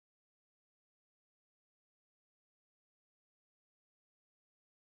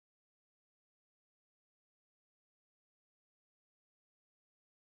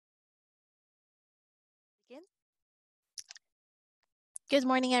begin. Good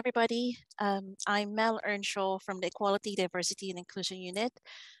morning, everybody. I'm Mel Earnshaw from the Equality, Diversity, and Inclusion Unit.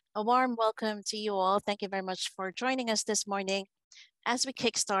 A warm welcome to you all. Thank you very much for joining us this morning as we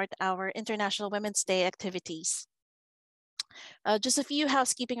kickstart our International Women's Day activities. Just a few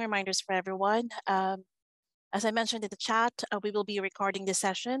housekeeping reminders for everyone. As I mentioned in the chat, we will be recording this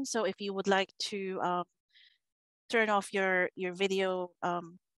session. So if you would like to turn off your video,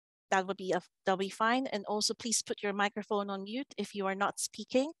 that'll be fine. And also please put your microphone on mute if you are not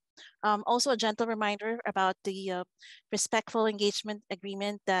speaking. Also a gentle reminder about the respectful engagement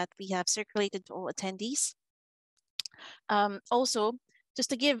agreement that we have circulated to all attendees. Also, just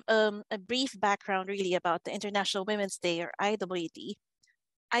to give a brief background really about the International Women's Day, or IWD.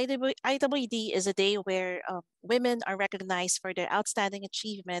 IWD is a day where women are recognized for their outstanding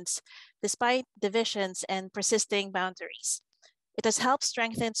achievements despite divisions and persisting boundaries. It has helped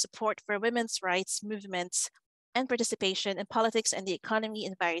strengthen support for women's rights movements and participation in politics and the economy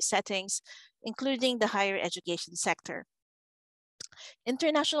in various settings, including the higher education sector.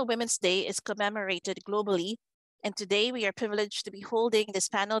 International Women's Day is commemorated globally, and today we are privileged to be holding this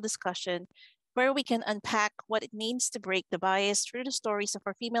panel discussion where we can unpack what it means to break the bias through the stories of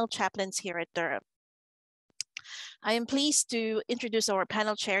our female chaplains here at Durham. I am pleased to introduce our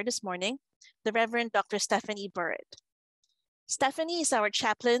panel chair this morning, the Revd Dr Stephanie Burette. Stephanie is our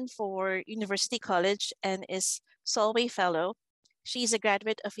chaplain for University College and is Solway Fellow. She is a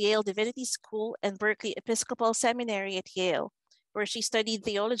graduate of Yale Divinity School and Berkeley Episcopal Seminary at Yale, where she studied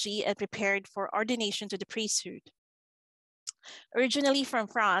theology and prepared for ordination to the priesthood. Originally from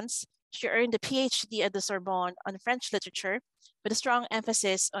France, she earned a PhD at the Sorbonne on French literature with a strong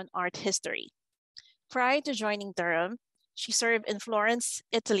emphasis on art history. Prior to joining Durham, she served in Florence,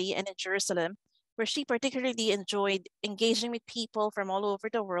 Italy, and in Jerusalem, where she particularly enjoyed engaging with people from all over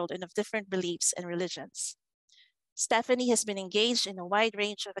the world and of different beliefs and religions. Stephanie has been engaged in a wide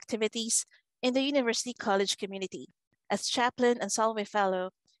range of activities in the University College community. As Chaplain and Solway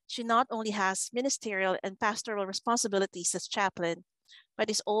Fellow, she not only has ministerial and pastoral responsibilities as chaplain, but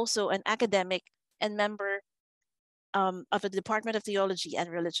is also an academic and member of the Department of Theology and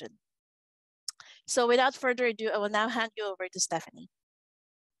Religion. So without further ado, I will now hand you over to Stephanie.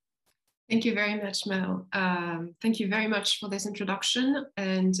 Thank you very much, Mel. Thank you very much for this introduction,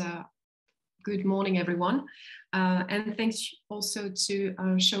 and good morning, everyone. And thanks also to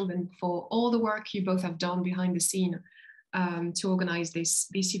Chauvin for all the work you both have done behind the scene to organize this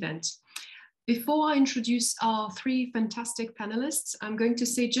event. Before I introduce our three fantastic panelists, I'm going to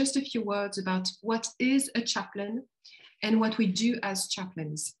say just a few words about what is a chaplain and what we do as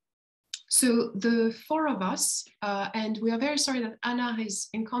chaplains. So the four of us, and we are very sorry that Anna is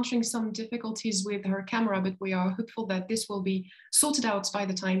encountering some difficulties with her camera, but we are hopeful that this will be sorted out by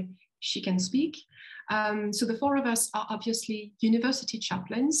the time she can speak. So the four of us are obviously university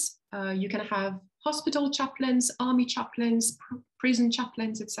chaplains. You can have hospital chaplains, army chaplains, prison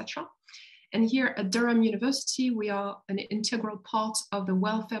chaplains, etc. And here at Durham University, we are an integral part of the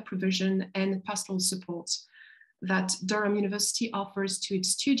welfare provision and pastoral support that Durham University offers to its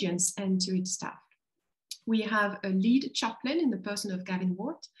students and to its staff. We have a lead chaplain in the person of Gavin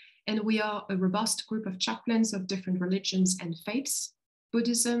Ward, and we are a robust group of chaplains of different religions and faiths: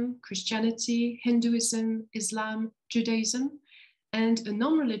 Buddhism, Christianity, Hinduism, Islam, Judaism, and a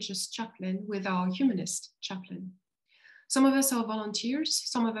non-religious chaplain with our humanist chaplain. Some of us are volunteers,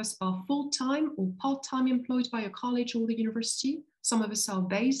 some of us are full-time or part-time employed by a college or the university. Some of us are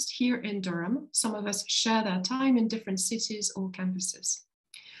based here in Durham. Some of us share their time in different cities or campuses.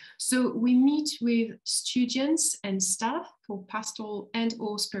 So we meet with students and staff for pastoral and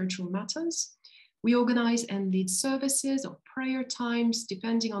or spiritual matters. We organize and lead services or prayer times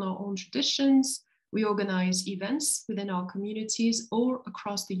depending on our own traditions. We organize events within our communities or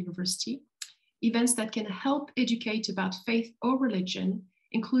across the university, events that can help educate about faith or religion,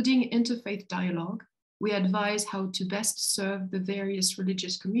 including interfaith dialogue. We advise how to best serve the various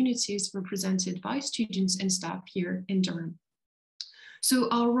religious communities represented by students and staff here in Durham. So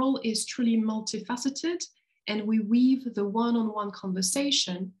our role is truly multifaceted, and we weave the one-on-one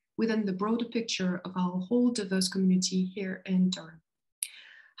conversation within the broader picture of our whole diverse community here in Durham.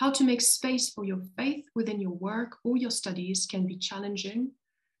 How to make space for your faith within your work or your studies can be challenging,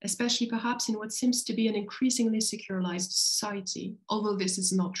 especially perhaps in what seems to be an increasingly secularized society, although this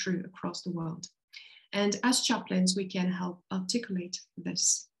is not true across the world. And as chaplains, we can help articulate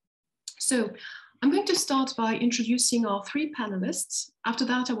this. So I'm going to start by introducing our three panelists. After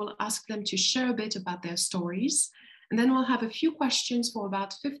that, I will ask them to share a bit about their stories. And then we'll have a few questions for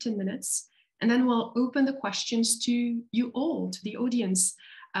about 15 minutes. And then we'll open the questions to you all, to the audience.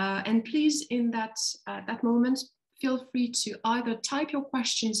 And please, in that moment, feel free to either type your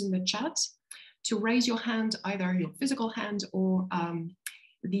questions in the chat, to raise your hand, either your physical hand or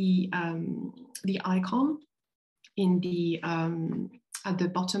the icon in the at the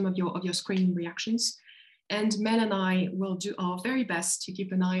bottom of your screen reactions. And Mel and I will do our very best to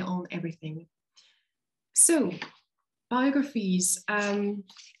keep an eye on everything. So, biographies.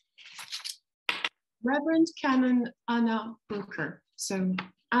 Reverend Canon Anna Brooker. So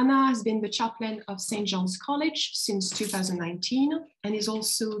Anna has been the chaplain of St. John's College since 2019 and is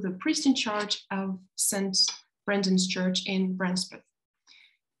also the priest in charge of St. Brendan's Church in Bryanston.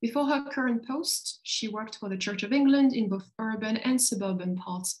 Before her current post, she worked for the Church of England in both urban and suburban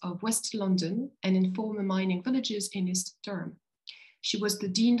parts of West London and in former mining villages in East Durham. She was the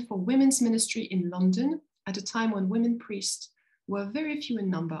Dean for Women's Ministry in London at a time when women priests were very few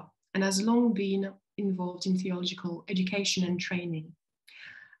in number and has long been involved in theological education and training.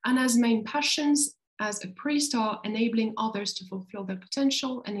 Anna's main passions as a priest are enabling others to fulfill their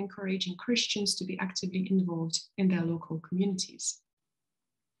potential and encouraging Christians to be actively involved in their local communities.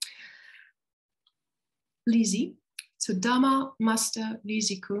 Lizzie, so Dharma Master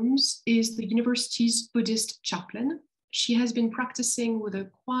Lizzie Coombs is the university's Buddhist chaplain. She has been practicing with the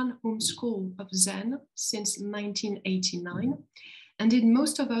Kwan Home School of Zen since 1989 and did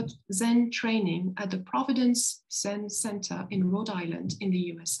most of her Zen training at the Providence Zen Center in Rhode Island in the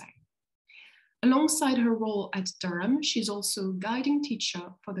USA. Alongside her role at Durham, she's also guiding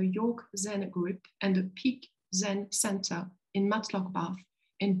teacher for the York Zen Group and the Peak Zen Center in Matlock Bath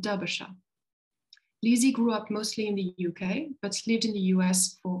in Derbyshire. Lizzie grew up mostly in the UK, but lived in the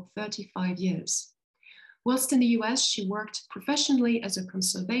US for 35 years. Whilst in the US, she worked professionally as a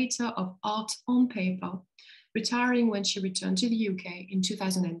conservator of art on paper, retiring when she returned to the UK in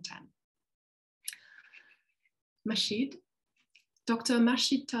 2010. Mahshid. Dr.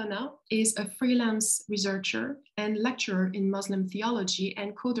 Mahshid Turner is a freelance researcher and lecturer in Muslim theology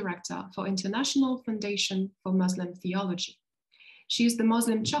and co-director for International Foundation for Muslim Theology. She is the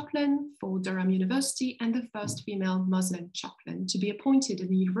Muslim chaplain for Durham University and the first female Muslim chaplain to be appointed in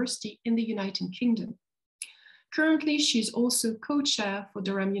the university in the United Kingdom. Currently, she is also co-chair for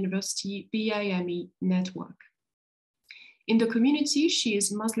Durham University BAME Network. In the community, she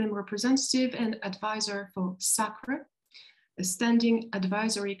is Muslim representative and advisor for SACRE, a standing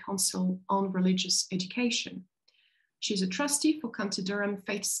advisory council on religious education. She's a trustee for County Durham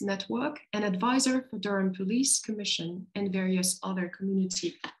Faiths Network and advisor for Durham Police Commission and various other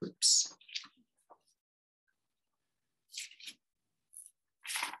community groups.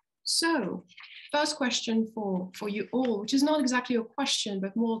 So, first question for you all, which is not exactly a question,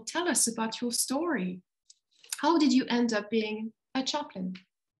 but more tell us about your story. How did you end up being a chaplain?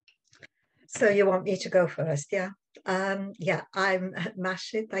 So you want me to go first, yeah? Yeah, I'm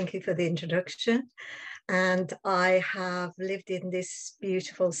Mahshid, thank you for the introduction. And I have lived in this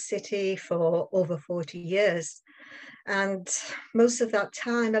beautiful city for over 40 years. And most of that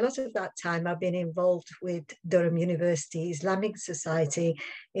time, a lot of that time, I've been involved with Durham University Islamic Society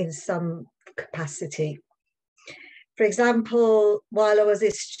in some capacity. For example, while I was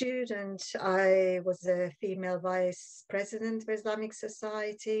a student, I was a female vice president of Islamic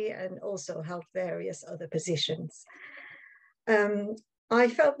Society and also held various other positions. I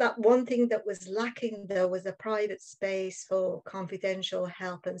felt that one thing that was lacking, though, was a private space for confidential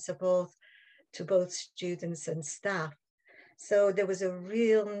help and support to both students and staff. So there was a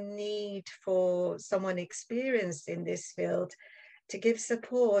real need for someone experienced in this field to give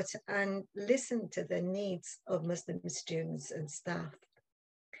support and listen to the needs of Muslim students and staff.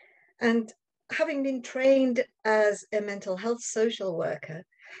 And having been trained as a mental health social worker,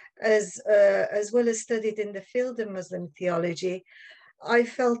 as well as studied in the field of Muslim theology, I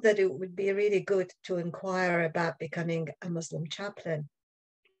felt that it would be really good to inquire about becoming a Muslim chaplain.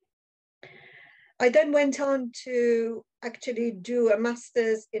 I then went on to actually do a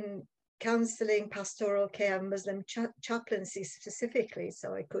master's in counselling, pastoral care, and Muslim chaplaincy specifically,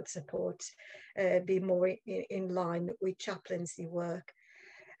 so I could support, be more in line with chaplaincy work.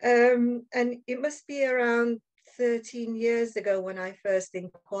 And it must be around 13 years ago when I first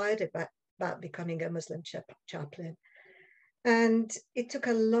inquired about becoming a Muslim chaplain. And it took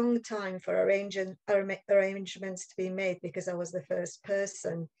a long time for arrangements to be made because I was the first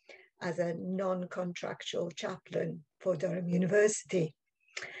person as a non-contractual chaplain for Durham University.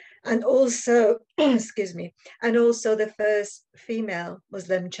 And also, excuse me, and also the first female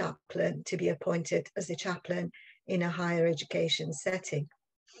Muslim chaplain to be appointed as a chaplain in a higher education setting.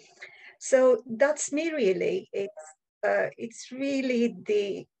 So that's me really. It's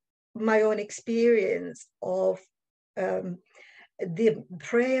really my own experience of the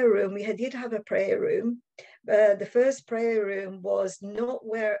prayer room, we did have a prayer room. The first prayer room was not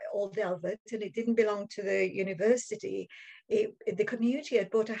where all dealt with, and it didn't belong to the university. The community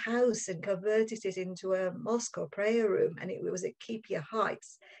had bought a house and converted it into a mosque or prayer room, and it was at Keepia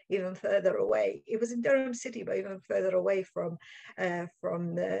Heights, even further away. It was in Durham City, but even further away from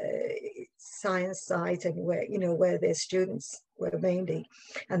the science site and where their students were mainly,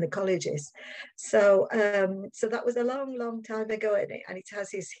 and the colleges. So so that was a long time ago, and it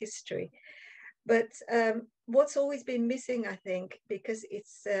has its history. But what's always been missing, I think, because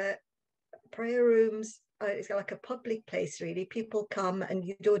it's prayer rooms, it's like a public place, really. People come and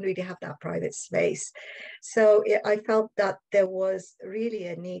you don't really have that private space. So I felt that there was really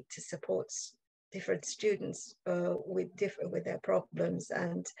a need to support different students with their problems,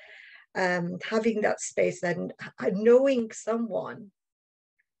 and having that space and knowing someone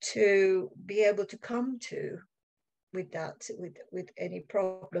to be able to come to with any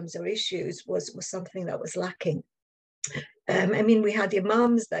problems or issues was something that was lacking. I mean, we had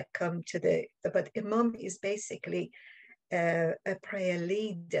imams that come to but imam is basically a prayer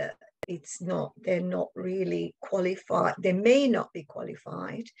leader. They're not really qualified. They may not be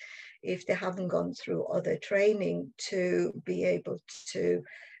qualified if they haven't gone through other training to be able to,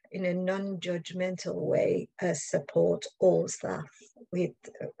 in a non-judgmental way, support all staff with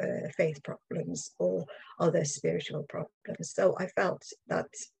faith problems or other spiritual problems. So I felt that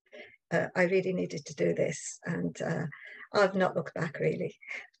I really needed to do this, and I've not looked back, really.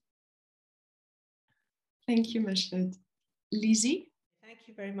 Thank you, Mahshid. Lizzie? Thank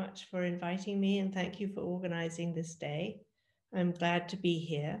you very much for inviting me, and thank you for organizing this day. I'm glad to be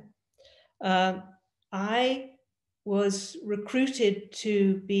here. I was recruited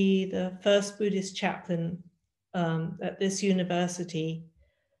to be the first Buddhist chaplain at this university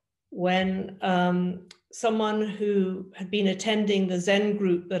when someone who had been attending the Zen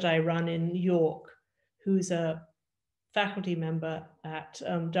group that I run in New York, who's a faculty member at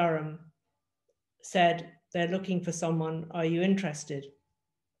Durham, said, they're looking for someone, are you interested?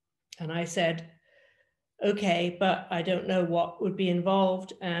 And I said, okay, but I don't know what would be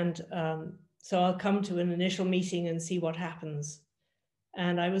involved, and so I'll come to an initial meeting and see what happens.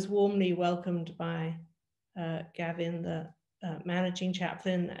 And I was warmly welcomed by Gavin, the managing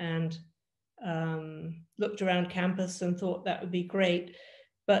chaplain, and looked around campus and thought that would be great.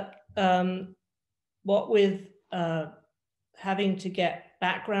 But what with having to get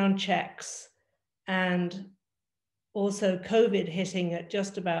background checks and also COVID hitting at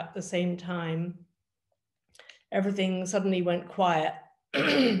just about the same time, everything suddenly went quiet.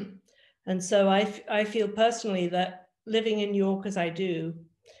 And so I feel personally that living in New York as I do,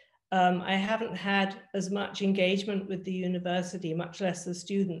 I haven't had as much engagement with the university, much less the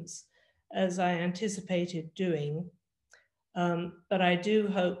students, as I anticipated doing. But I do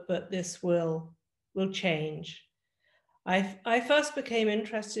hope that this will change. I first became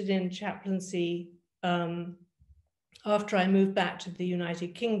interested in chaplaincy after I moved back to the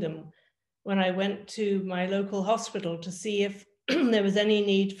United Kingdom, when I went to my local hospital to see if there was any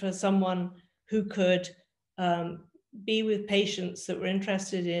need for someone who could be with patients that were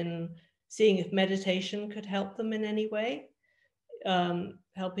interested in seeing if meditation could help them in any way,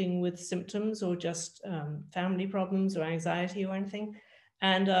 helping with symptoms or just family problems or anxiety or anything.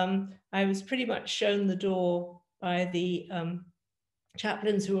 And I was pretty much shown the door by the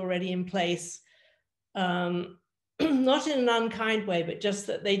chaplains who were already in place, not in an unkind way, but just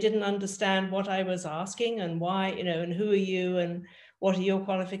that they didn't understand what I was asking and why, and who are you and what are your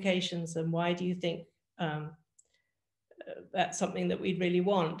qualifications and why do you think that's something that we'd really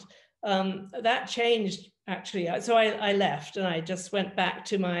want. That changed, actually. So I left and I just went back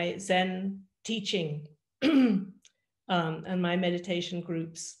to my Zen teaching and my meditation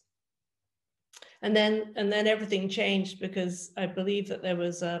groups. And then everything changed, because I believe that there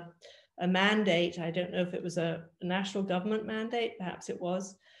was a mandate, I don't know if it was a national government mandate, perhaps it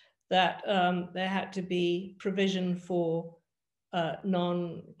was, that there had to be provision for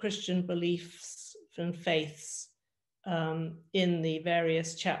non-Christian beliefs and faiths in the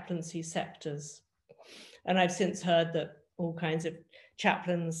various chaplaincy sectors. And I've since heard that all kinds of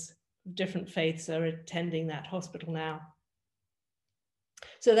chaplains of different faiths are attending that hospital now.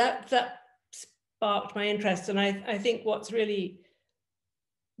 So that sparked my interest. And I think what's really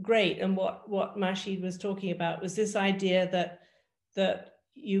great, and what Mahshid was talking about, was this idea that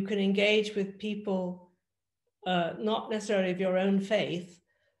you can engage with people, not necessarily of your own faith,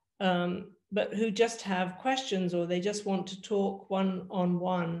 but who just have questions, or they just want to talk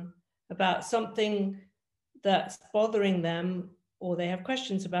one-on-one about something that's bothering them, or they have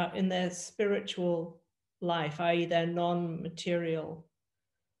questions about in their spiritual life, i.e. their non-material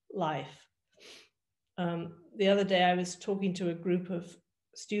life. The other day I was talking to a group of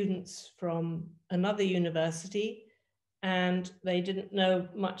students from another university, and they didn't know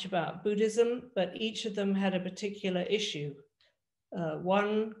much about Buddhism, but each of them had a particular issue.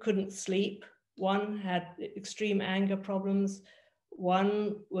 One couldn't sleep, one had extreme anger problems,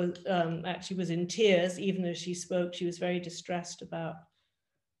 one was actually was in tears. Even though she spoke, she was very distressed about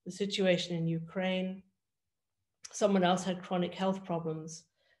the situation in Ukraine. Someone else had chronic health problems.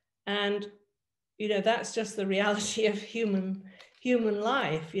 And, you know, that's just the reality of human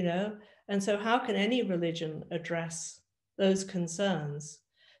life, you know. And so how can any religion address those concerns?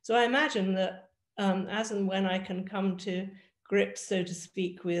 So I imagine that as and when I can come to grips, so to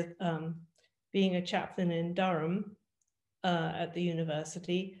speak, with being a chaplain in Durham at the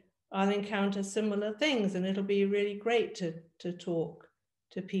university, I'll encounter similar things, and it'll be really great to talk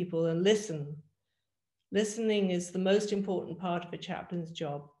to people and listen. Listening is the most important part of a chaplain's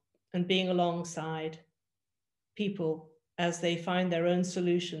job, and being alongside people as they find their own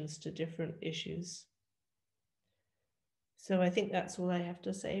solutions to different issues. So I think that's all I have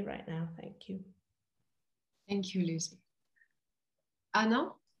to say right now. Thank you. Thank you, Lizzie. Anna,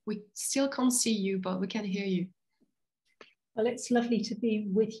 we still can't see you, but we can hear you. Well, it's lovely to be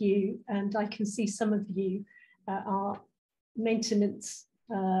with you, and I can see some of you, our maintenance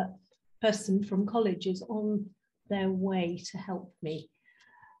person from college is on their way to help me.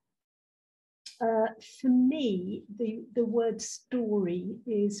 For me, the word story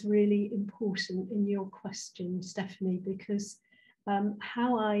is really important in your question, Stephanie, because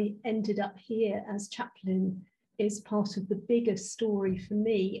how I ended up here as chaplain is part of the bigger story for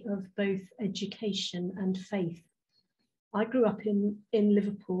me of both education and faith. I grew up in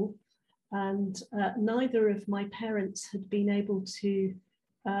Liverpool, and neither of my parents had been able to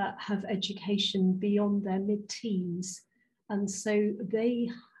have education beyond their mid-teens. And so they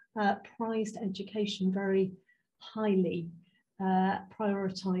prized education very highly,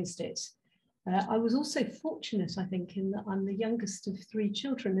 prioritized it. I was also fortunate, I think, in that I'm the youngest of 3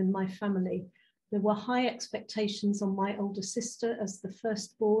 children in my family. There were high expectations on my older sister as the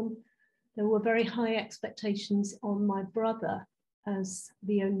firstborn. There were very high expectations on my brother as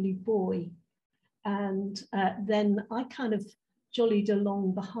the only boy. And then I kind of jollied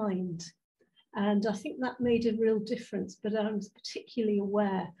along behind. And I think that made a real difference. But I was particularly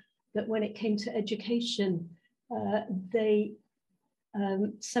aware that when it came to education, they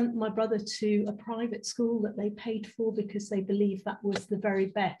sent my brother to a private school that they paid for because they believed that was the very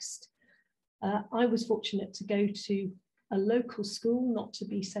best. I was fortunate to go to a local school, not to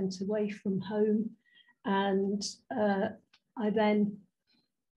be sent away from home. And I then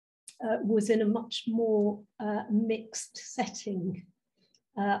was in a much more mixed setting.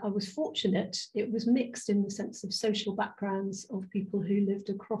 I was fortunate. It was mixed in the sense of social backgrounds of people who lived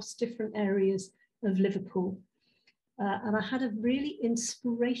across different areas of Liverpool. And I had a really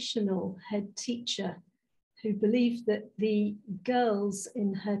inspirational head teacher who believed that the girls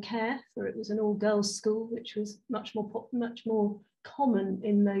in her care, for it was an all-girls school, which was much more common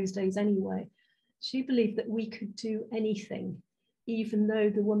in those days anyway, she believed that we could do anything, even though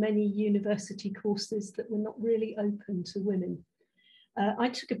there were many university courses that were not really open to women. I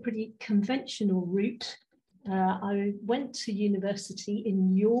took a pretty conventional route. I went to university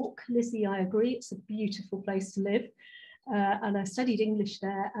in York. Lizzie, I agree, it's a beautiful place to live. And I studied English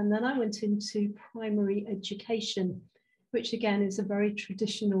there, and then I went into primary education, which again is a very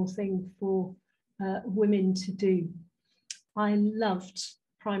traditional thing for women to do. I loved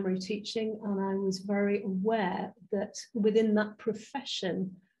primary teaching, and I was very aware that within that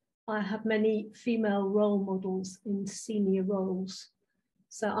profession, I have many female role models in senior roles.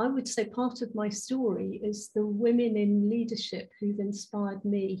 So I would say part of my story is the women in leadership who've inspired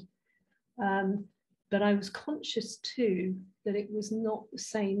me. But I was conscious too that it was not the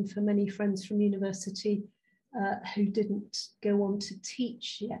same for many friends from university who didn't go on to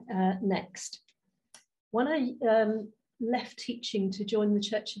teach next. When I left teaching to join the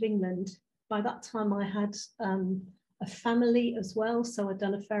Church of England, by that time I had a family as well, so I'd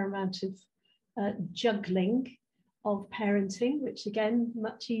done a fair amount of juggling of parenting, which again,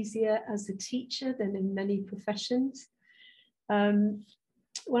 much easier as a teacher than in many professions.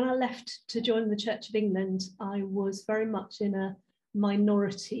 When I left to join the Church of England, I was very much in a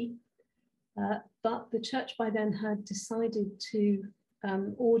minority, but the church by then had decided to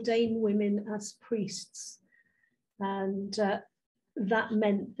ordain women as priests. And that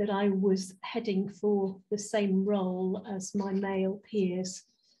meant that I was heading for the same role as my male peers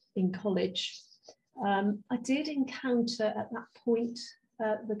in college. I did encounter at that point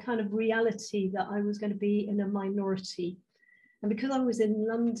the kind of reality that I was going to be in a minority. And because I was in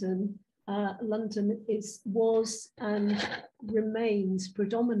London, London was and remains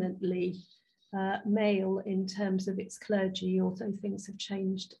predominantly male in terms of its clergy, although things have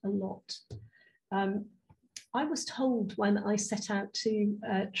changed a lot. I was told when I set out to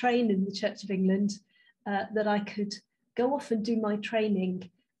train in the Church of England that I could go off and do my training,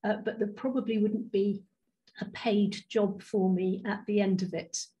 but there probably wouldn't be a paid job for me at the end of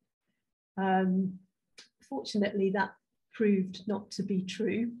it. Fortunately, that proved not to be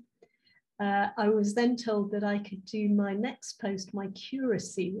true. I was then told that I could do my next post, my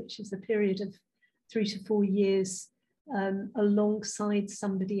curacy, which is a period of 3 to 4 years alongside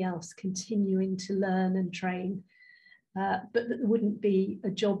somebody else, continuing to learn and train, but that there wouldn't be a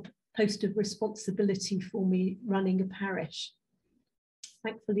job post of responsibility for me running a parish.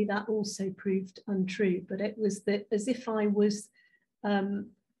 Thankfully, that also proved untrue, but it was that as if I was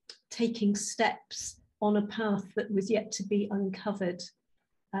taking steps on a path that was yet to be uncovered.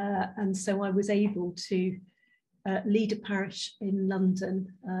 And so I was able to lead a parish in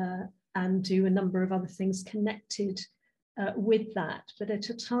London and do a number of other things connected with that. But at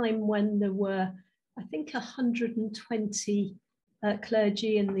a time when there were, I think, 120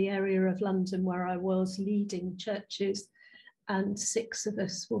 clergy in the area of London where I was leading churches, and 6 of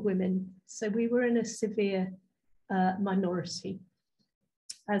us were women. So we were in a severe minority.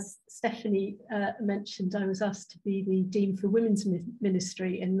 As Stephanie mentioned, I was asked to be the Dean for Women's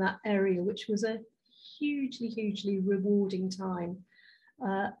Ministry in that area, which was a hugely, hugely rewarding time,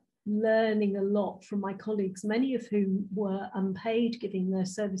 learning a lot from my colleagues, many of whom were unpaid, giving their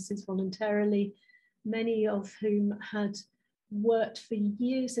services voluntarily, many of whom had worked for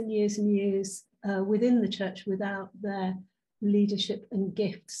years and years and years within the church without their leadership and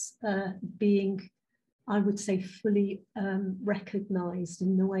gifts being, I would say, fully recognised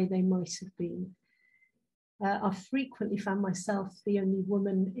in the way they might have been. I frequently found myself the only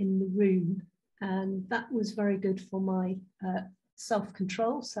woman in the room, and that was very good for my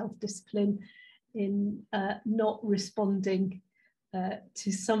self-control, self-discipline in not responding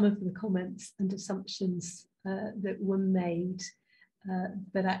to some of the comments and assumptions that were made,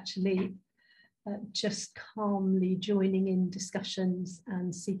 but actually just calmly joining in discussions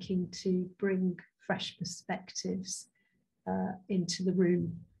and seeking to bring fresh perspectives into the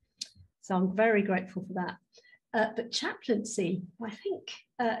room. So I'm very grateful for that. But chaplaincy, I think,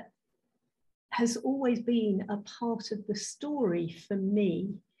 has always been a part of the story for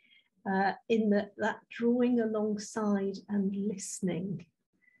me, in that drawing alongside and listening.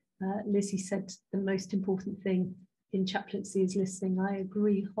 Lizzie said the most important thing in chaplaincy is listening. I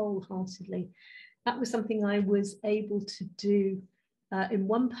agree wholeheartedly. That was something I was able to do in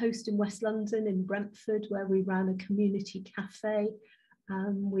one post in West London, in Brentford, where we ran a community cafe.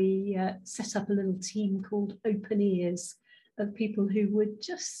 We set up a little team called Open Ears of people who would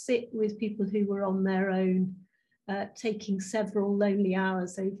just sit with people who were on their own, taking several lonely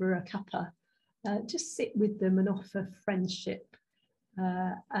hours over a cuppa, just sit with them and offer friendship.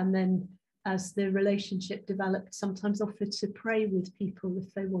 And then as the relationship developed, sometimes offer to pray with people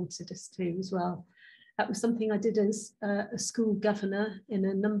if they wanted us to as well. That was something I did as a school governor in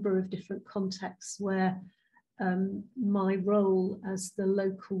a number of different contexts, where my role as the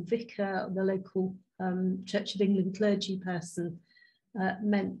local vicar, the local Church of England clergy person,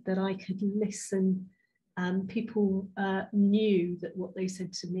 meant that I could listen, and people knew that what they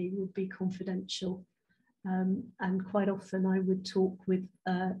said to me would be confidential. And quite often I would talk with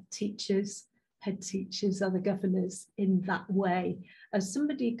teachers, head teachers, other governors in that way, as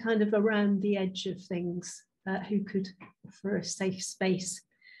somebody kind of around the edge of things who could offer a safe space.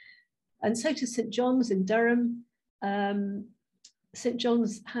 And so to St John's in Durham. St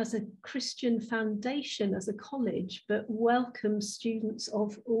John's has a Christian foundation as a college, but welcomes students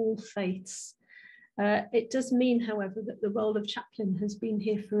of all faiths. It does mean, however, that the role of chaplain has been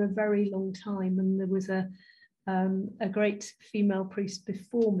here for a very long time, and there was a great female priest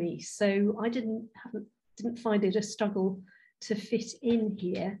before me, so I didn't find it a struggle to fit in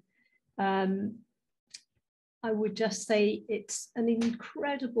here. I would just say it's an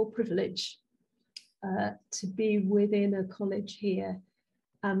incredible privilege to be within a college here,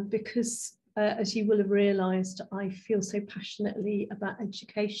 because as you will have realised, I feel so passionately about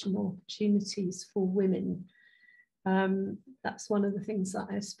educational opportunities for women. That's one of the things that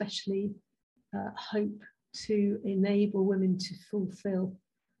I especially hope to enable women to fulfil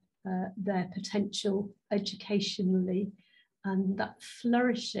their potential educationally, and that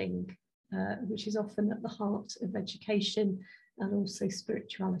flourishing, which is often at the heart of education and also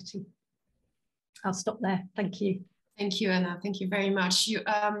spirituality. I'll stop there. Thank you. Thank you, Anna. Thank you very much.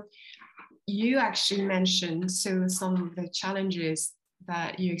 You actually mentioned some of the challenges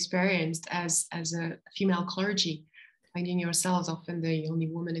that you experienced as a female clergy, finding yourselves often the only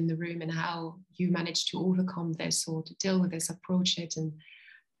woman in the room, and how you managed to overcome this or to deal with this, approach it. And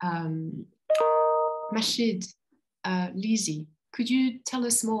Mahshid, Lizzie, could you tell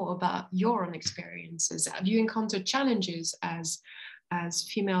us more about your own experiences? Have you encountered challenges as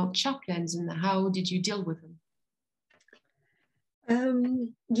female chaplains, and how did you deal with them?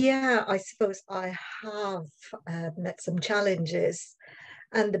 Yeah, I suppose I have met some challenges.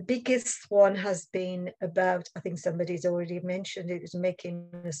 And the biggest one has been about, I think somebody's already mentioned it, is making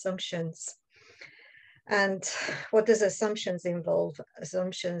assumptions. And what does assumptions involve?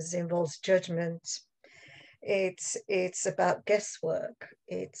 Assumptions involves judgment. It's about guesswork.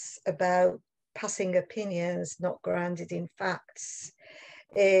 It's about passing opinions not grounded in facts.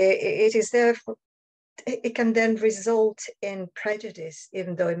 It is therefore, it can then result in prejudice,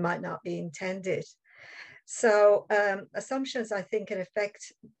 even though it might not be intended. So assumptions, I think, can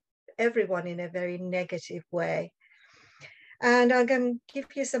affect everyone in a very negative way. And I'm going to give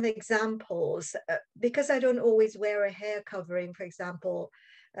you some examples. Because I don't always wear a hair covering, for example,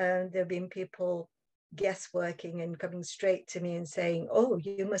 there have been people guessworking and coming straight to me and saying, oh,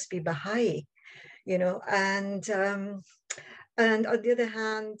 you must be Baha'i, you know, and on the other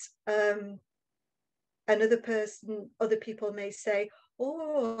hand, other people may say,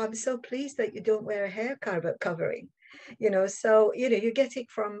 oh, I'm so pleased that you don't wear a hair covering, you know. So, you know, you get it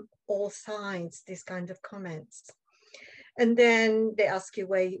from all sides, these kind of comments. And then they ask you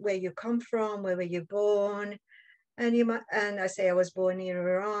where you come from, where were you born? And I say I was born in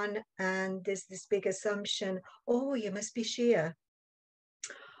Iran, and there's this big assumption, oh, you must be Shia,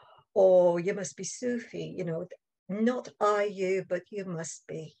 or you must be Sufi, you know, not are you, but you must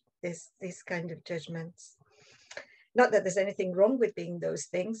be. There's these kind of judgments. Not that there's anything wrong with being those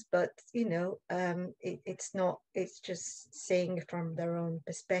things, but, you know, it's just seeing from their own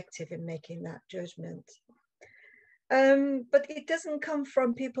perspective and making that judgment. But it doesn't come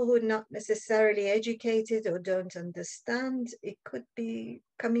from people who are not necessarily educated or don't understand. It could be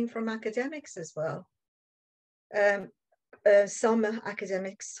coming from academics as well. Some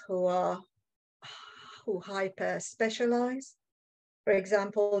academics who hyper specialize, for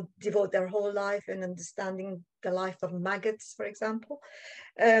example, devote their whole life in understanding the life of maggots, for example.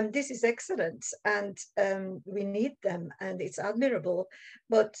 This is excellent, and we need them, and it's admirable.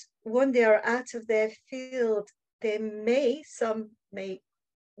 But when they are out of their field, some may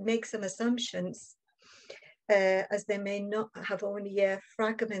make some assumptions, as they may not have only a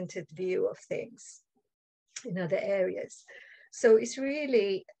fragmented view of things in other areas. So it's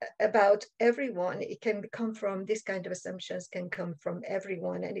really about everyone. It can come from, this kind of assumptions can come from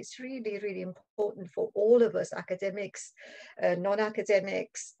everyone. And it's really, really important for all of us, academics,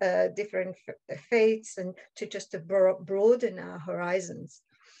 non-academics, different faiths, and to broaden our horizons.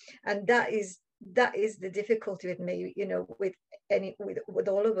 And that is the difficulty with me, you know, with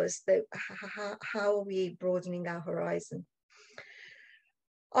all of us, that how are we broadening our horizon?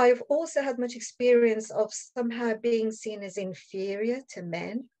 I've also had much experience of somehow being seen as inferior to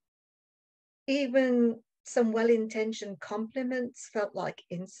men. Even some well-intentioned compliments felt like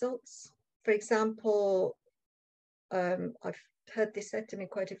insults. For example, I've heard this said to me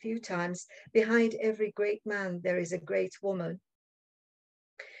quite a few times, behind every great man, there is a great woman.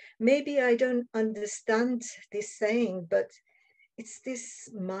 Maybe I don't understand this saying, but it's this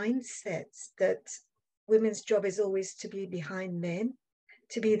mindset that women's job is always to be behind men,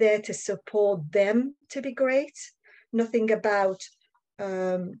 to be there to support them to be great. Nothing about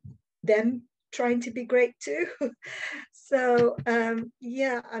them trying to be great too. So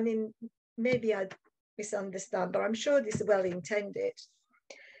yeah, I mean, maybe I misunderstand, but I'm sure this is well intended.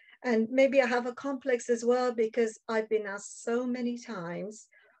 And maybe I have a complex as well, because I've been asked so many times,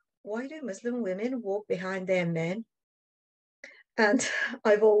 why do Muslim women walk behind their men? And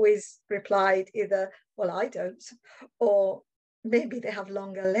I've always replied either, well, I don't, or maybe they have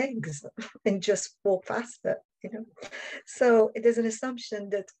longer legs and just walk faster, you know. So there's an assumption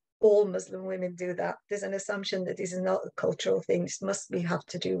that all Muslim women do that. There's an assumption that this is not a cultural thing. It must have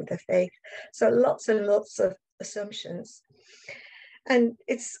to do with the faith. So lots and lots of assumptions. And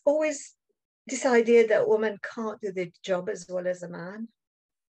it's always this idea that a woman can't do the job as well as a man.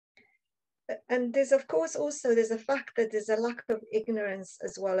 And there's, of course, also there's a fact that there's a lack of ignorance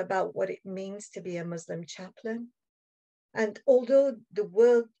as well about what it means to be a Muslim chaplain. And although the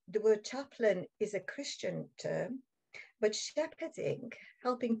word chaplain is a Christian term, but shepherding,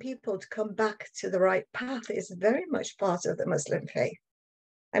 helping people to come back to the right path, is very much part of the Muslim faith.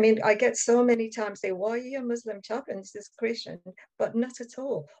 I mean, I get so many times say, why are you a Muslim chaplain? This is Christian, but not at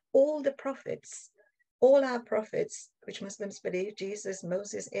all. All the prophets, all our prophets, which Muslims believe, Jesus,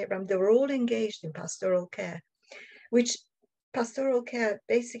 Moses, Abraham, they were all engaged in pastoral care, which pastoral care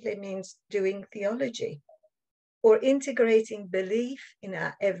basically means doing theology or integrating belief in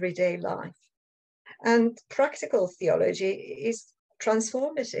our everyday life. And practical theology is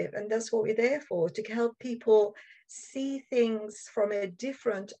transformative, and that's what we're there for, to help people see things from a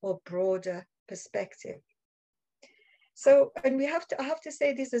different or broader perspective. So, and I have to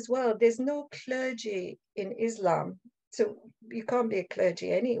say this as well, there's no clergy in Islam, so you can't be a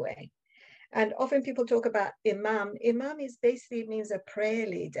clergy anyway. And often people talk about imam. Imam is basically means a prayer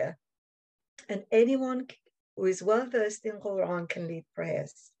leader, and anyone who is well versed in Quran can lead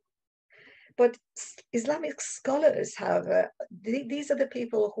prayers. But Islamic scholars, however, these are the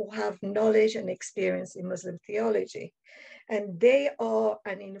people who have knowledge and experience in Muslim theology, and they are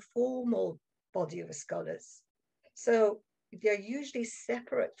an informal body of scholars. So they're usually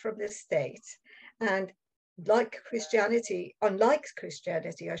separate from the state, and unlike Christianity,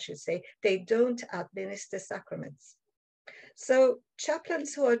 I should say, they don't administer sacraments. So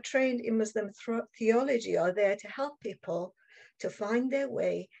chaplains who are trained in Muslim theology are there to help people to find their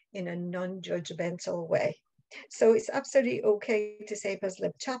way in a non-judgmental way. So it's absolutely okay to say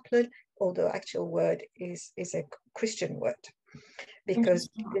Muslim chaplain, although actual word is a Christian word, because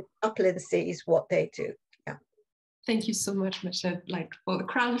the chaplaincy is what they do. Yeah. Thank you so much, Mahshid, like for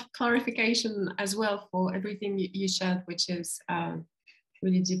the clarification as well, for everything you shared, which is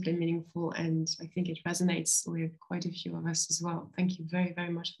really deeply meaningful, and I think it resonates with quite a few of us as well. Thank you very,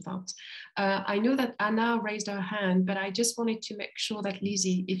 very much for that. I know that Anna raised her hand, but I just wanted to make sure that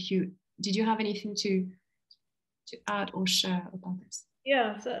Lizzie, did you have anything to add or share about this?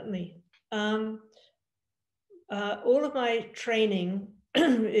 Yeah, certainly. All of my training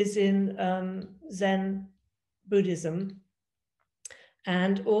is in Zen Buddhism,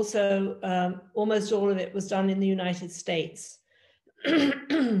 and also almost all of it was done in the United States.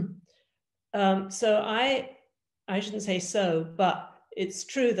 So I shouldn't say so, but it's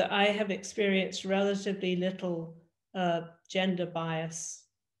true that I have experienced relatively little gender bias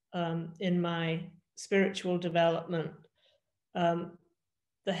in my spiritual development.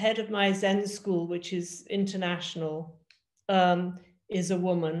 The head of my Zen school, which is international, is a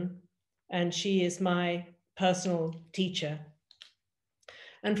woman, and she is my personal teacher.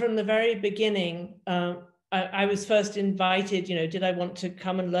 And from the very beginning, I was first invited, did I want to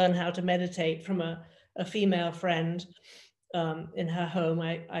come and learn how to meditate from a female friend in her home.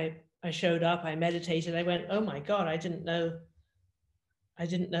 I showed up, I meditated, I went, oh my God, I didn't know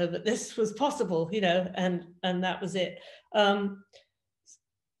that this was possible, and that was it.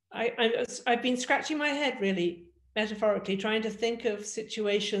 I've been scratching my head really, metaphorically, trying to think of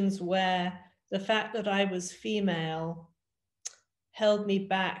situations where the fact that I was female held me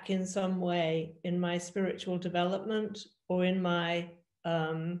back in some way in my spiritual development or in my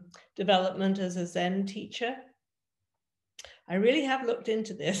development as a Zen teacher. I really have looked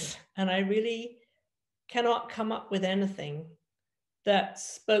into this, and I really cannot come up with anything that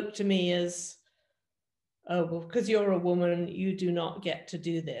spoke to me as, oh, well, because you're a woman, you do not get to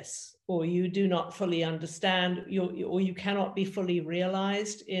do this, or you do not fully understand, or you cannot be fully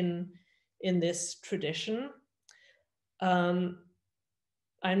realized in this tradition.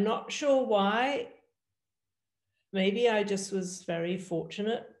 I'm not sure why. Maybe I just was very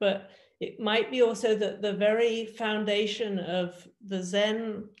fortunate, but it might be also that the very foundation of the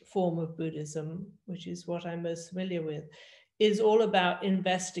Zen form of Buddhism, which is what I'm most familiar with, is all about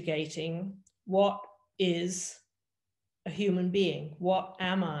investigating what is a human being, what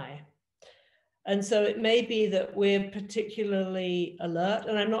am I? And so it may be that we're particularly alert,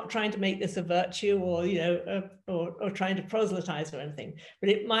 and I'm not trying to make this a virtue or, or trying to proselytize or anything, but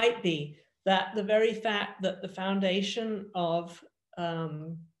it might be that the very fact that the foundation of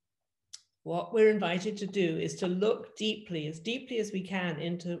what we're invited to do is to look deeply as we can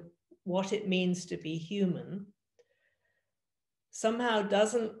into what it means to be human, somehow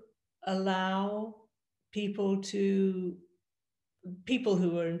doesn't allow people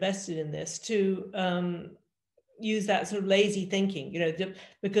who are invested in this to use that sort of lazy thinking,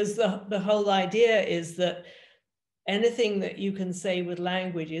 because the whole idea is that anything that you can say with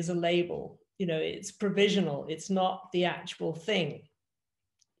language is a label. It's provisional. It's not the actual thing.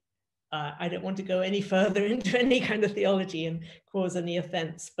 I don't want to go any further into any kind of theology and cause any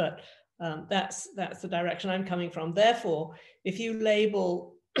offense, but that's the direction I'm coming from. Therefore, if you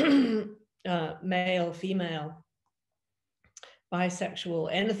label male, female, bisexual,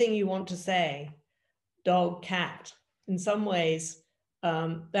 anything you want to say, dog, cat, in some ways,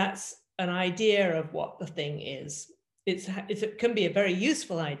 that's an idea of what the thing is. It can be a very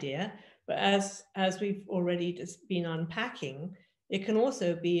useful idea, but as we've already just been unpacking, it can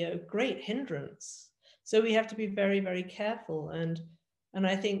also be a great hindrance. So we have to be very, very careful. And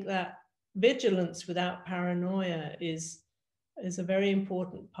I think that vigilance without paranoia is a very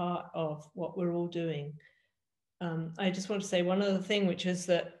important part of what we're all doing. I just want to say one other thing, which is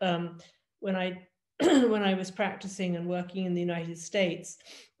that when I was practicing and working in the United States,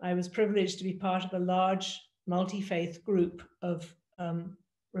 I was privileged to be part of a large multi-faith group of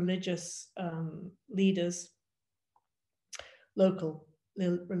religious leaders, local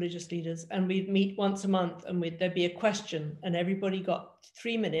religious leaders, and we'd meet once a month, and there'd be a question, and everybody got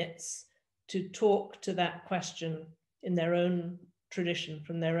 3 minutes to talk to that question in their own tradition,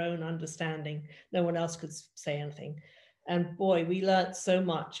 from their own understanding. No one else could say anything. And boy, we learned so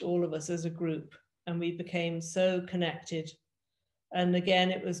much, all of us as a group, and we became so connected. And again,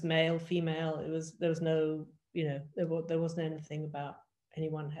 it was male, female. There was no, there wasn't anything about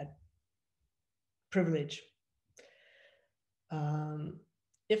anyone had privilege.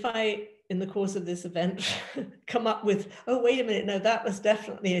 If I, in the course of this event, come up with, oh, wait a minute, no, that was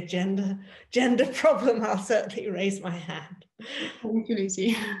definitely a gender problem, I'll certainly raise my hand. Thank you,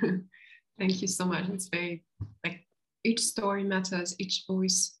 Lizzie. Thank you so much. It's very, like, each story matters, each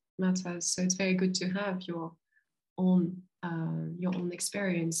voice matters. So it's very good to have your own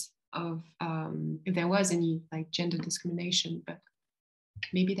experience of if there was any like gender discrimination, but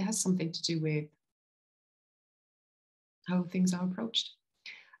maybe that has something to do with how things are approached.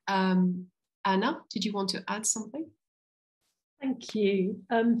 Anna, did you want to add something? Thank you.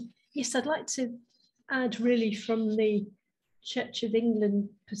 Yes, I'd like to add really from the Church of England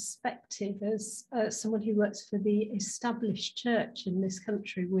perspective as someone who works for the established church in this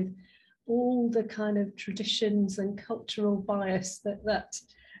country, with all the kind of traditions and cultural bias that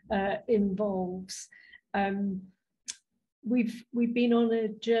involves. We've been on a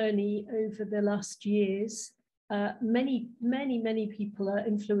journey over the last years. Many people are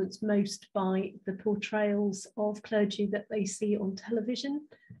influenced most by the portrayals of clergy that they see on television.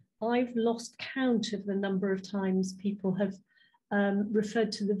 I've lost count of the number of times people have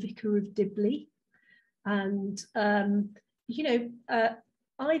referred to the Vicar of Dibley, and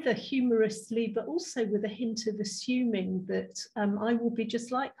either humorously, but also with a hint of assuming that I will be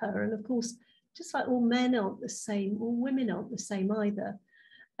just like her. And of course, just like all men aren't the same, all women aren't the same either.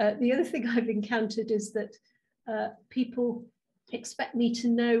 The other thing I've encountered is that people expect me to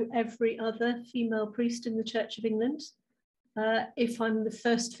know every other female priest in the Church of England. If I'm the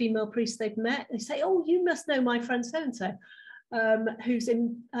first female priest they've met, they say, oh, you must know my friend so-and-so, who's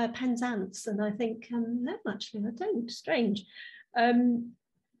in Penzance. And I think, no, actually, I don't. Strange. I'm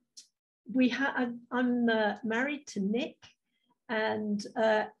married to Nick, and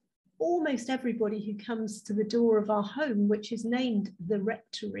almost everybody who comes to the door of our home, which is named the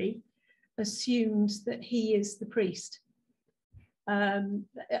Rectory, assumes that he is the priest.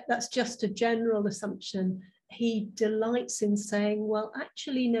 That's just a general assumption. He delights in saying, well,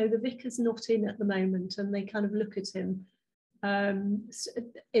 actually, no, the vicar's not in at the moment. And they kind of look at him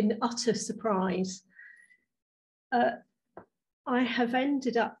in utter surprise. I have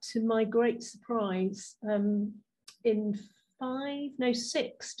ended up, to my great surprise, in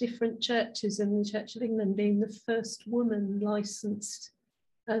 6 different churches in the Church of England, being the first woman licensed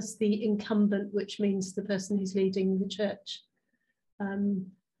as the incumbent, which means the person who's leading the church.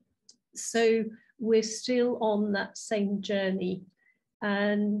 So we're still on that same journey,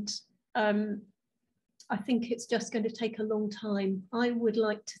 and I think it's just going to take a long time. I would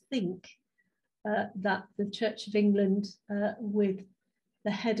like to think that the Church of England, with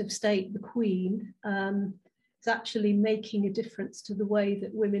the head of state, the Queen, is actually making a difference to the way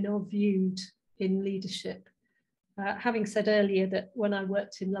that women are viewed in leadership. Having said earlier that when I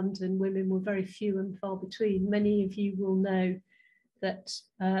worked in London, women were very few and far between, many of you will know that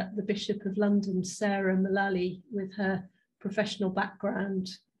the Bishop of London, Sarah Mullally, with her professional background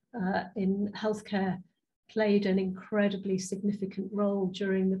in healthcare, played an incredibly significant role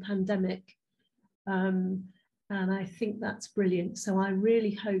during the pandemic. And I think that's brilliant. So I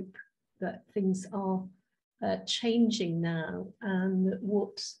really hope that things are changing now, and that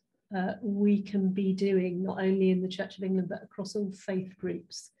what we can be doing, not only in the Church of England, but across all faith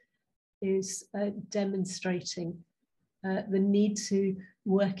groups, is demonstrating the need to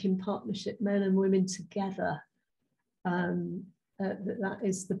work in partnership, men and women together. That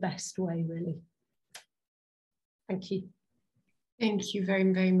is the best way, really. Thank you. Thank you very,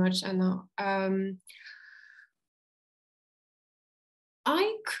 very much, Anna.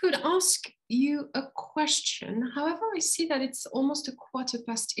 I could ask you a question. However, I see that it's almost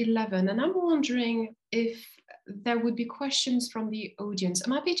 11:15, and I'm wondering if there would be questions from the audience.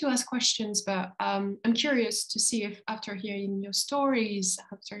 I'm happy to ask questions, but I'm curious to see if after hearing your stories,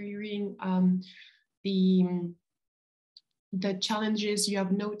 after hearing the challenges you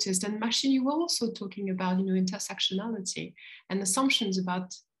have noticed, and Mahshid, you were also talking about intersectionality and assumptions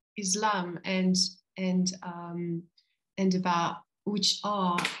about Islam and about which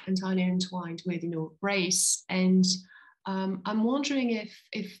are entirely entwined with race. And I'm wondering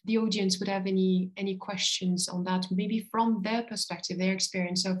if the audience would have any questions on that, maybe from their perspective, their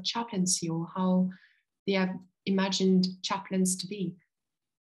experience of chaplaincy, or how they have imagined chaplains to be.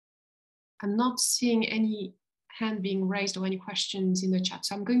 I'm not seeing any hand being raised or any questions in the chat,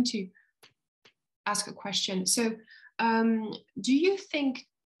 so I'm going to ask a question. So do you think,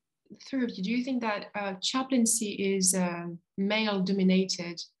 three of you, do you think that chaplaincy is a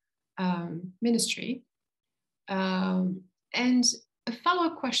male-dominated ministry? And a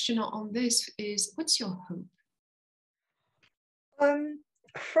follow-up question on this is, what's your hope?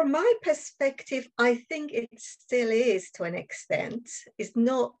 From my perspective, I think it still is to an extent. It's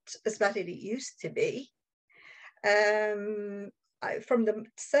not as bad as it used to be.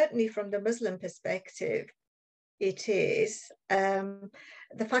 Certainly from the Muslim perspective, it is.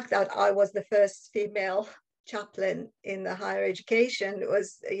 The fact that I was the first female chaplain in the higher education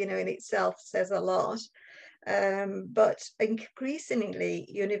was, in itself says a lot. But increasingly,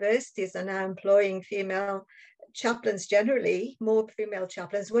 universities are now employing female chaplains generally, more female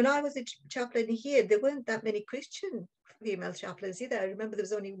chaplains. When I was a chaplain here, there weren't that many Christian female chaplains either. I remember there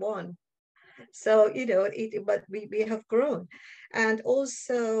was only one. So, but we have grown. And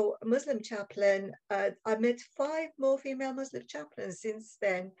also Muslim chaplain, I met 5 more female Muslim chaplains since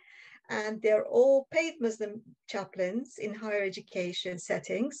then. And they're all paid Muslim chaplains in higher education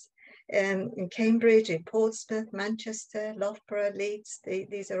settings. In Cambridge, in Portsmouth, Manchester, Loughborough, Leeds,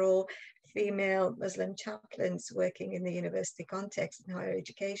 these are all female Muslim chaplains working in the university context in higher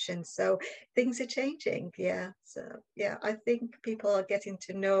education. So things are changing, yeah. So yeah, I think people are getting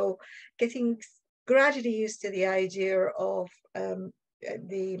gradually used to the idea of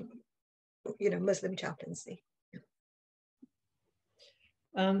the Muslim chaplaincy.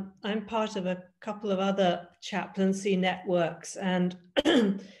 I'm part of a couple of other chaplaincy networks, and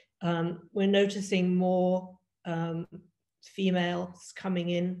we're noticing more females coming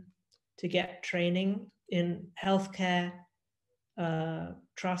in to get training in healthcare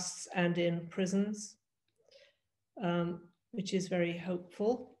trusts and in prisons, which is very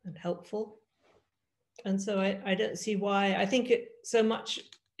hopeful and helpful. And so I don't see why. I think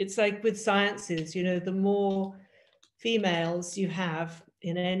it's like with sciences, the more females you have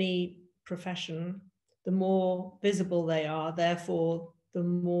in any profession, the more visible they are. Therefore, the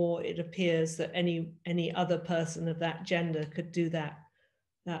more it appears that any other person of that gender could do that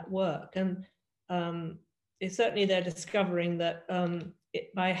work. And it's certainly they're discovering that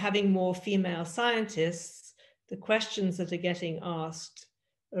by having more female scientists, the questions that are getting asked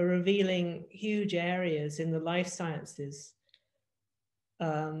are revealing huge areas in the life sciences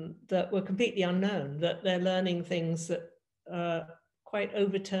that were completely unknown, that they're learning things that are quite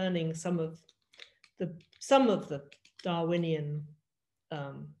overturning some of the Darwinian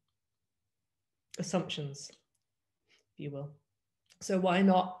assumptions, if you will. So why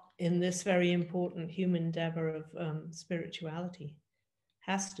not in this very important human endeavor of spirituality?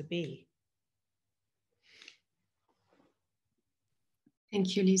 Has to be.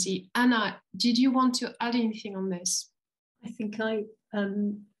 Thank you, Lizzie. Anna, did you want to add anything on this? I think I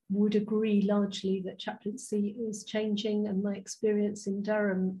would agree largely that chaplaincy is changing, and my experience in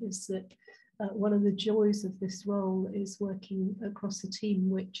Durham is that one of the joys of this role is working across a team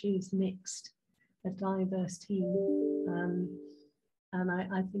which is mixed, a diverse team. And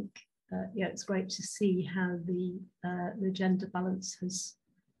I think, yeah, it's great to see how the gender balance has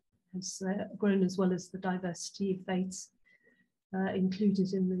grown, as well as the diversity of faiths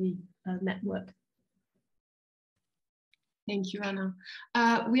included in the network. Thank you, Anna.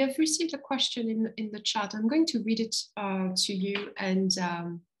 We have received a question in the chat. I'm going to read it to you, and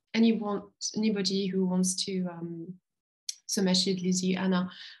anybody who wants to, so Mahshid, Lizzie, Anna,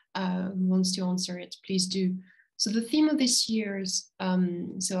 who wants to answer it, please do. So the theme of this year's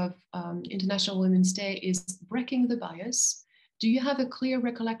International Women's Day is breaking the bias. Do you have a clear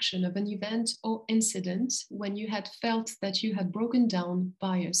recollection of an event or incident when you had felt that you had broken down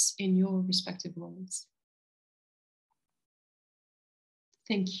bias in your respective roles?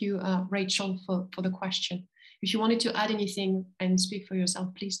 Thank you, Rachel, for the question. If you wanted to add anything and speak for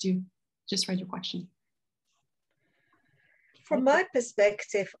yourself, please do. Just write your question. from my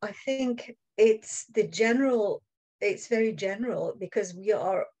perspective, I think it's very general, because we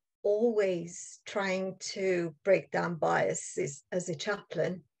are always trying to break down biases as a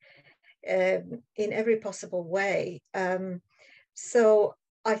chaplain in every possible way. So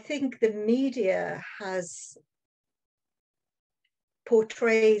I think the media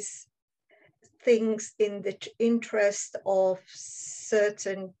portrays things in the interest of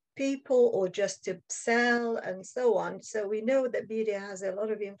certain people, or just to sell and so on. So we know that media has a lot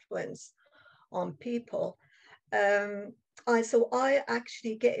of influence on people. So I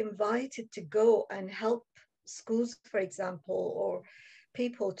actually get invited to go and help schools, for example, or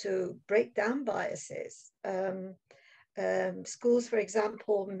people to break down biases. Schools, for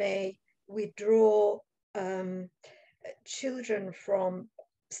example, may withdraw children from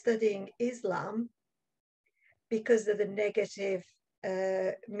studying Islam because of the negative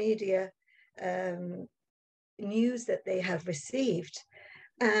media news that they have received.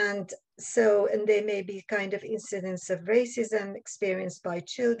 And there may be kind of incidents of racism experienced by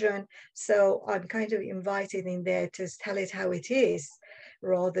children. So I'm kind of invited in there to tell it how it is,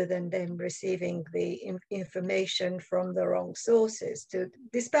 rather than them receiving the information from the wrong sources, to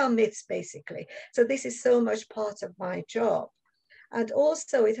dispel myths, basically. So this is so much part of my job. And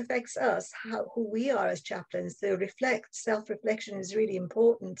also it affects us, who we are as chaplains. To reflect, self-reflection is really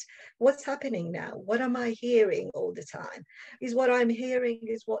important. What's happening now? What am I hearing all the time? Is what I'm hearing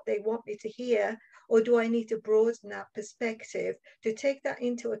is what they want me to hear? Or do I need to broaden that perspective to take that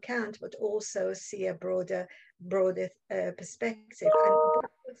into account, but also see a broader perspective? And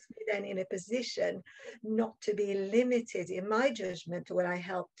that puts me then in a position not to be limited in my judgment when I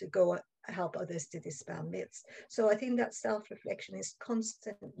help others to dispel myths. So I think that self-reflection is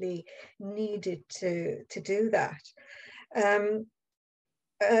constantly needed to do that.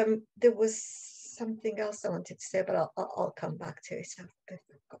 There was something else I wanted to say, but I'll come back to it.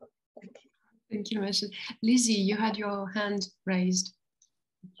 Thank you. Thank you, Mahshid. Lizzie, you had your hand raised.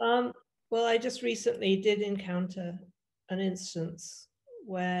 Well, I just recently did encounter an instance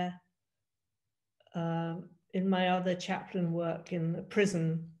where in my other chaplain work in the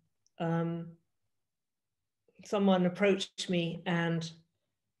prison, someone approached me, and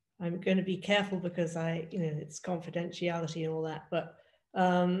I'm going to be careful because it's confidentiality and all that, but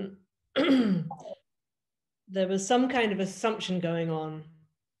there was some kind of assumption going on.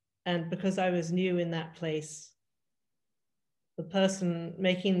 And because I was new in that place, the person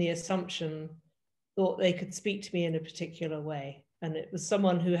making the assumption thought they could speak to me in a particular way. And it was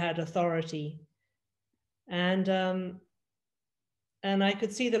someone who had authority. And I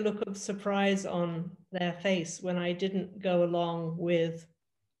could see the look of surprise on their face when I didn't go along with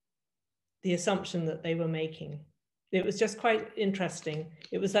the assumption that they were making. It was just quite interesting.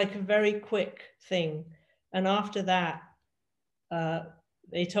 It was like a very quick thing. And after that,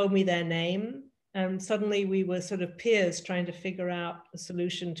 they told me their name, and suddenly we were sort of peers trying to figure out a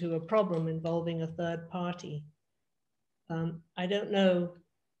solution to a problem involving a third party. I don't know,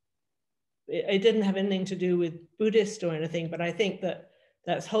 it didn't have anything to do with Buddhist or anything, but I think that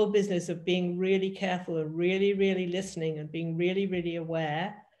that's whole business of being really careful and really, really listening and being really, really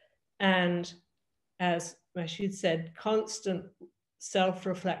aware. And as Mahshid said, constant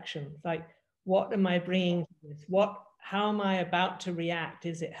self-reflection, like, what am I bringing to this? How am I about to react?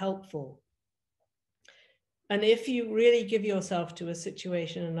 Is it helpful? And if you really give yourself to a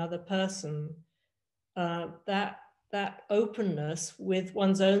situation, another person, that openness with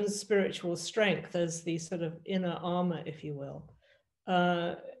one's own spiritual strength as the sort of inner armor, if you will,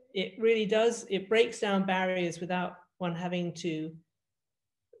 it really does, it breaks down barriers without one having to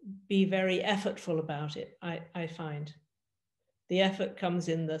be very effortful about it, I find. The effort comes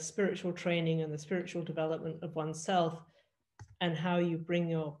in the spiritual training and the spiritual development of oneself, and how you bring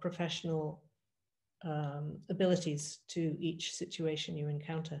your professional abilities to each situation you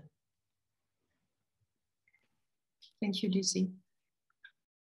encounter. Thank you, Lizzie.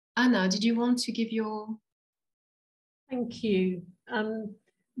 Anna, did you want to give your... Thank you.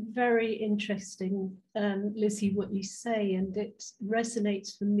 Very interesting, Lizzie, what you say, and it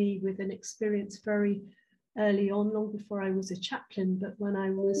resonates for me with an experience very early on, long before I was a chaplain, but when I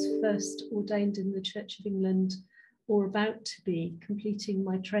was first ordained in the Church of England, or about to be, completing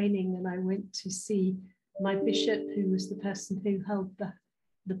my training, and I went to see my bishop, who was the person who held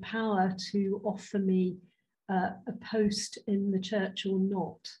the power to offer me a post in the church or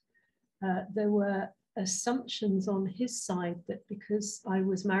not. There were assumptions on his side that because I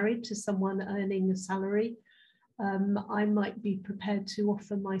was married to someone earning a salary, I might be prepared to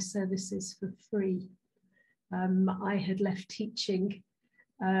offer my services for free. I had left teaching,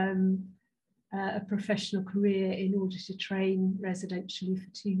 a professional career in order to train residentially for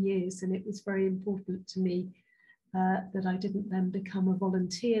 2 years, and it was very important to me that I didn't then become a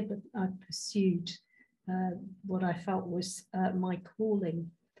volunteer, but I pursued what I felt was my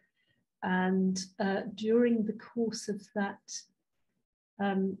calling. And during the course of that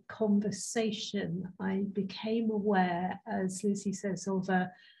conversation, I became aware, as Lizzie says, of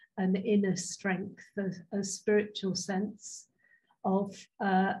an inner strength, a spiritual sense of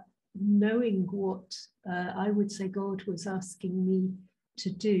knowing what I would say God was asking me to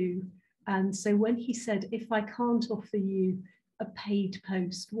do. And so when he said, if I can't offer you a paid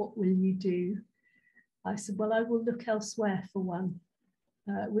post, what will you do? I said, well, I will look elsewhere for one,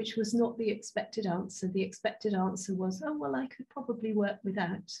 which was not the expected answer. The expected answer was, oh, well, I could probably work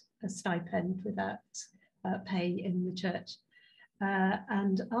without a stipend, without pay in the church.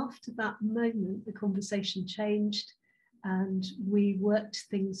 And after that moment, the conversation changed and we worked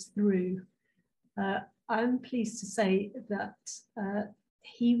things through. I'm pleased to say that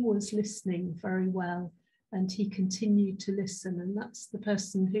he was listening very well and he continued to listen. And that's the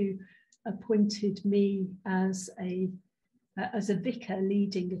person who appointed me as a vicar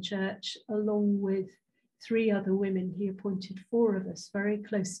leading a church, along with 3 other women. He appointed 4 of us very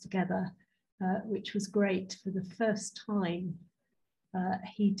close together, which was great. For the first time,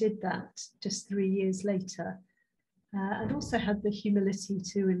 he did that just 3 years later. And also had the humility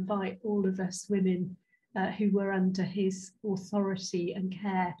to invite all of us women who were under his authority and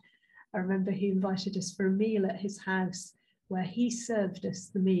care. I remember he invited us for a meal at his house where he served us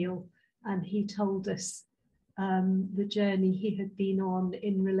the meal and he told us the journey he had been on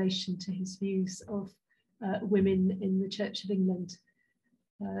in relation to his views of women in the Church of England.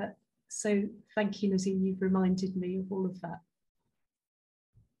 So thank you, Lizzie, you've reminded me of all of that.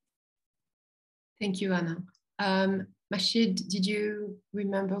 Thank you, Anna. Mahshid, did you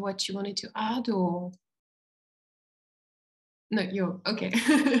remember what you wanted to add, or? No, you're okay.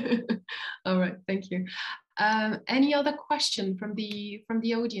 All right, thank you. Any other question from the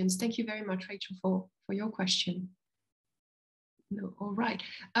audience? Thank you very much, Rachel, for your question. No, all right.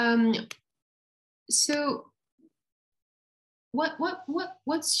 So,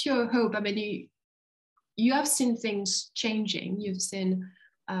 what's your hope? I mean, you have seen things changing. You've seen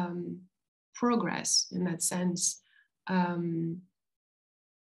progress in that sense.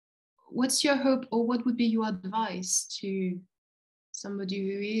 What's your hope, or what would be your advice to somebody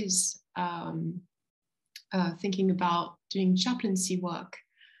who is thinking about doing chaplaincy work,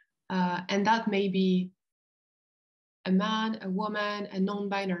 and that may be a man, a woman, a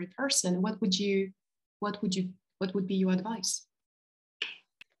non-binary person? What would be your advice?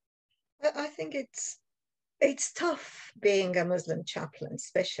 I think it's tough being a Muslim chaplain,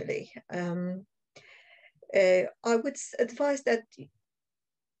 especially. I would advise that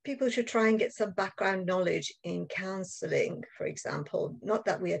people should try and get some background knowledge in counselling, for example. Not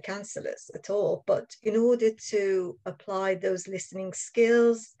that we are counsellors at all, but in order to apply those listening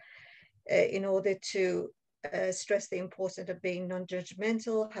skills, in order to stress the importance of being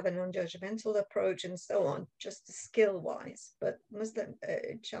non-judgmental, have a non-judgmental approach, and so on, just skill-wise. But Muslim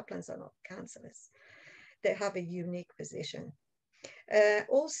chaplains are not counsellors. They have a unique position.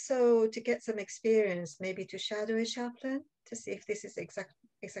 Also, to get some experience, maybe to shadow a chaplain, to see if this is exactly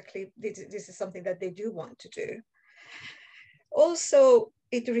this is something that they do want to do. Also,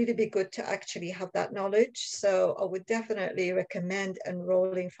 it'd really be good to actually have that knowledge. So I would definitely recommend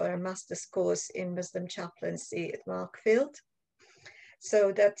enrolling for a master's course in Muslim chaplaincy at Markfield.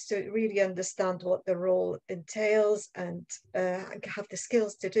 So that's to really understand what the role entails and have the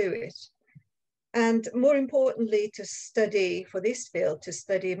skills to do it. And more importantly, to study for this field, to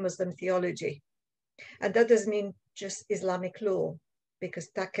study Muslim theology. And that doesn't mean just Islamic law, because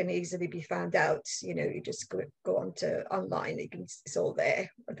that can easily be found out. You know, you just go onto online, it's all there,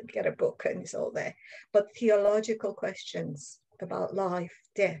 or get a book and it's all there. But theological questions about life,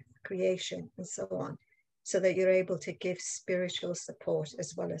 death, creation, and so on, so that you're able to give spiritual support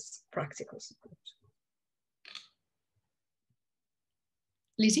as well as practical support.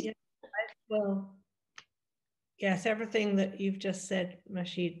 Lizzie? Yeah, well, yes, everything that you've just said,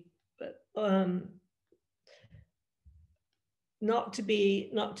 Mahshid, but not to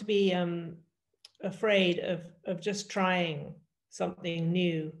be afraid of just trying something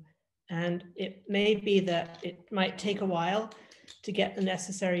new. And it may be that it might take a while to get the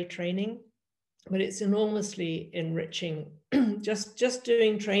necessary training, but it's enormously enriching. just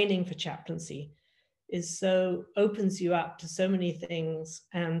doing training for chaplaincy opens you up to so many things,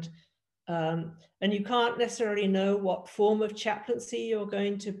 and you can't necessarily know what form of chaplaincy you're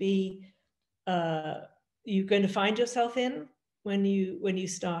going to find yourself in when you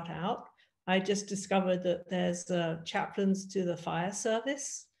start out, I just discovered that there's chaplains to the fire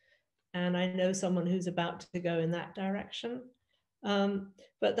service, and I know someone who's about to go in that direction.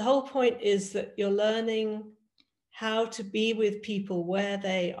 But the whole point is that you're learning how to be with people where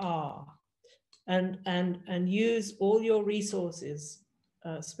they are, and use all your resources,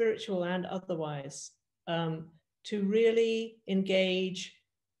 spiritual and otherwise, to really engage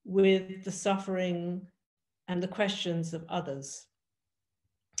with the suffering and the questions of others,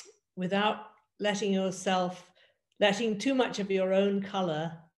 without letting too much of your own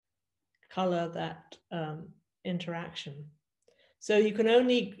color that interaction. So you can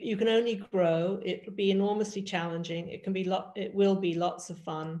only grow. It will be enormously challenging. It will be lots of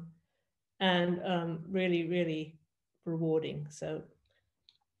fun, and really, really rewarding. So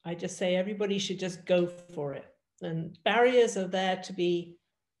I just say everybody should just go for it. And barriers are there to be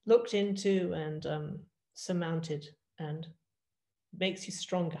looked into and surmounted, and makes you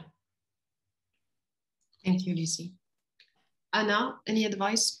stronger. Thank you, Lizzie. Anna, any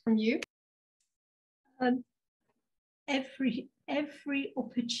advice from you? Every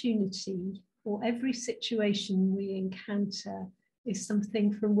opportunity or every situation we encounter is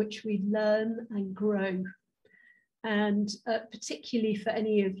something from which we learn and grow. And particularly for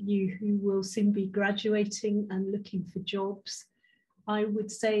any of you who will soon be graduating and looking for jobs, I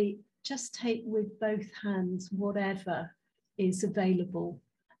would say just take with both hands whatever is available,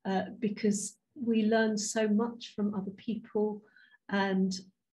 because we learn so much from other people. And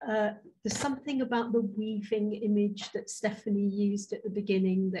there's something about the weaving image that Stephanie used at the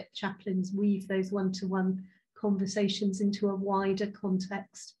beginning, that chaplains weave those one-to-one conversations into a wider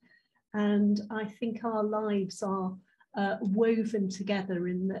context. And I think our lives are woven together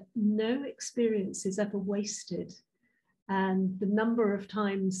in that no experience is ever wasted. And the number of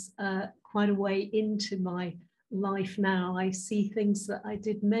times, quite a way into my life now, I see things that I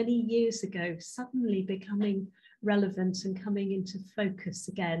did many years ago suddenly becoming relevant and coming into focus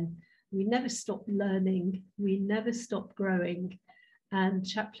again. We never stop learning, we never stop growing. And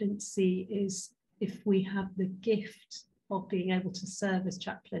chaplaincy is, if we have the gift of being able to serve as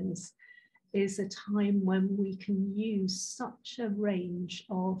chaplains, is a time when we can use such a range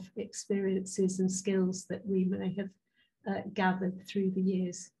of experiences and skills that we may have gathered through the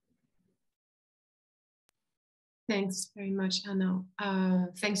years. Thanks very much, Anna.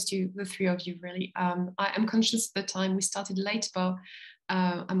 Thanks to the three of you, really. I am conscious of the time. We started late, but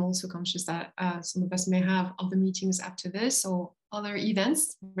I'm also conscious that some of us may have other meetings after this or other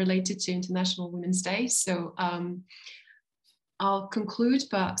events related to International Women's Day. So I'll conclude,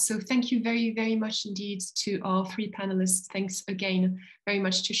 but so thank you very, very much indeed to our three panelists. Thanks again very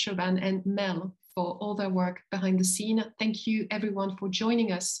much to Shoban and Mel for all their work behind the scene. Thank you everyone for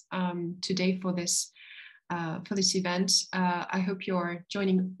joining us today for this event. I hope you're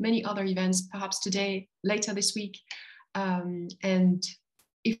joining many other events, perhaps today, later this week. And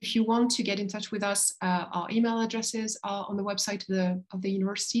if you want to get in touch with us, our email addresses are on the website of the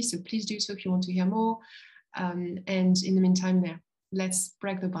university, so please do so if you want to hear more. And in the meantime, let's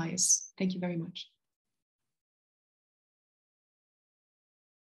break the bias. Thank you very much.